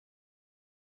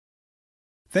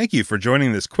Thank you for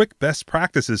joining this quick best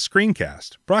practices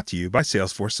screencast brought to you by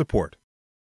Salesforce Support.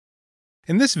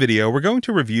 In this video, we're going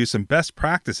to review some best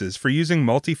practices for using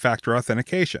multi-factor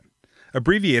authentication,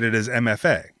 abbreviated as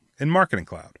MFA, in Marketing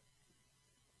Cloud.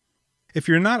 If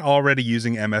you're not already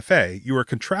using MFA, you are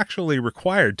contractually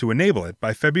required to enable it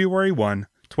by February 1,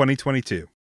 2022.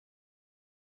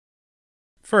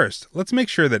 First, let's make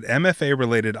sure that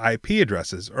MFA-related IP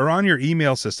addresses are on your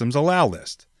email system's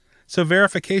Allowlist, so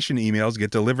verification emails get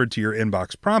delivered to your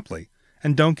inbox promptly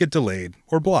and don't get delayed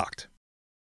or blocked.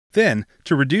 Then,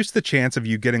 to reduce the chance of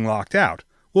you getting locked out,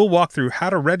 we'll walk through how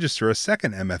to register a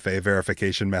second MFA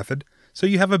verification method so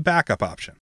you have a backup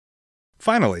option.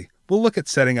 Finally, we'll look at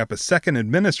setting up a second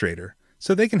administrator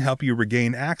so they can help you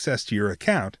regain access to your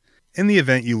account in the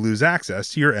event you lose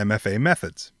access to your MFA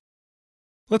methods.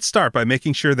 Let's start by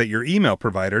making sure that your email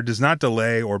provider does not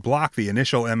delay or block the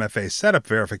initial MFA setup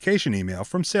verification email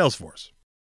from Salesforce.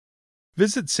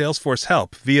 Visit Salesforce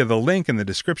Help via the link in the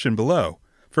description below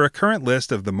for a current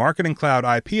list of the Marketing Cloud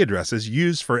IP addresses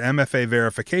used for MFA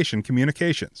verification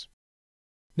communications.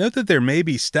 Note that there may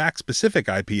be stack-specific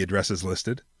IP addresses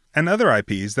listed and other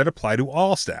IPs that apply to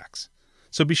all stacks,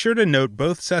 so be sure to note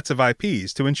both sets of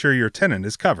IPs to ensure your tenant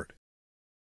is covered.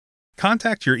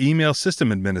 Contact your email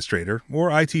system administrator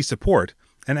or IT support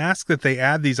and ask that they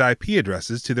add these IP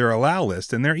addresses to their allow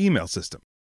list in their email system.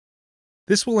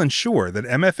 This will ensure that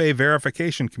MFA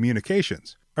verification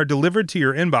communications are delivered to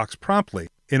your inbox promptly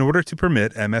in order to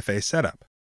permit MFA setup.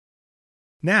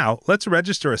 Now, let's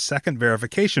register a second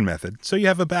verification method so you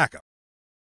have a backup.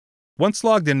 Once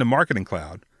logged into Marketing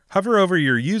Cloud, hover over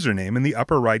your username in the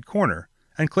upper right corner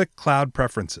and click Cloud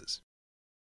Preferences.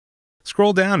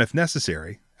 Scroll down if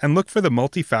necessary and look for the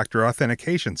multi-factor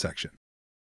authentication section.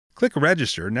 Click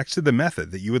Register next to the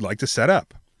method that you would like to set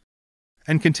up,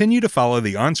 and continue to follow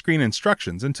the on-screen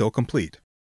instructions until complete.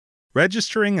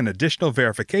 Registering an additional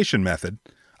verification method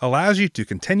allows you to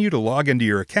continue to log into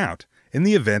your account in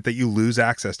the event that you lose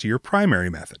access to your primary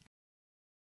method.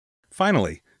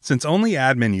 Finally, since only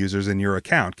admin users in your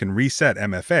account can reset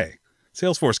MFA,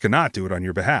 Salesforce cannot do it on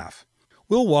your behalf.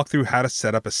 We'll walk through how to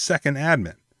set up a second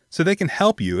admin, so they can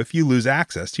help you if you lose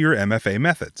access to your MFA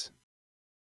methods.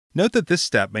 Note that this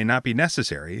step may not be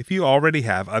necessary if you already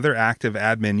have other active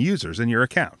admin users in your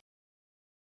account.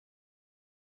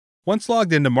 Once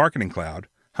logged into Marketing Cloud,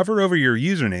 hover over your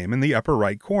username in the upper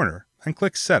right corner and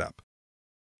click Setup.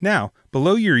 Now,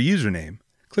 below your username,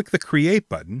 click the Create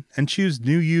button and choose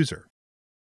New User.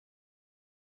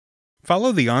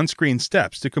 Follow the on-screen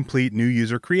steps to complete new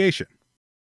user creation.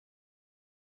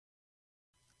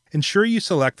 Ensure you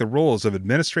select the roles of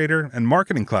Administrator and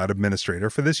Marketing Cloud Administrator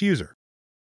for this user.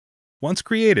 Once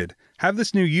created, have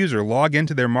this new user log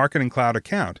into their Marketing Cloud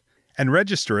account and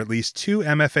register at least 2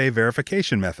 MFA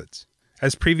verification methods,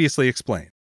 as previously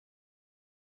explained.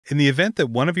 In the event that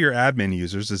one of your admin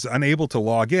users is unable to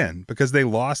log in because they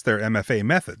lost their MFA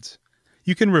methods,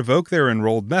 you can revoke their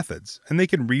enrolled methods and they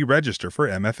can re-register for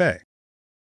MFA.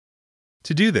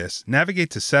 To do this, navigate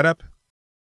to Setup,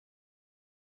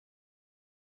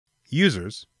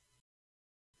 Users,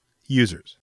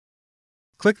 Users.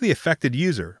 Click the affected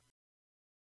user,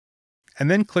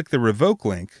 and then click the Revoke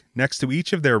link next to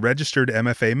each of their registered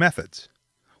MFA methods.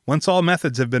 Once all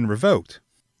methods have been revoked,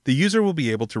 the user will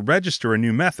be able to register a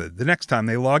new method the next time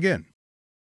they log in.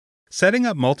 Setting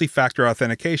up multi-factor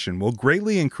authentication will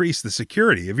greatly increase the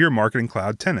security of your Marketing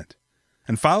Cloud tenant,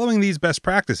 and following these best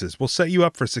practices will set you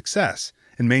up for success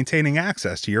in maintaining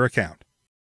access to your account.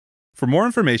 For more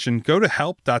information, go to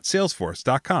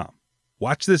help.salesforce.com.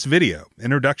 Watch this video,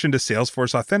 Introduction to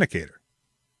Salesforce Authenticator,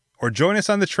 or join us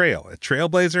on the trail at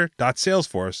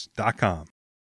trailblazer.salesforce.com.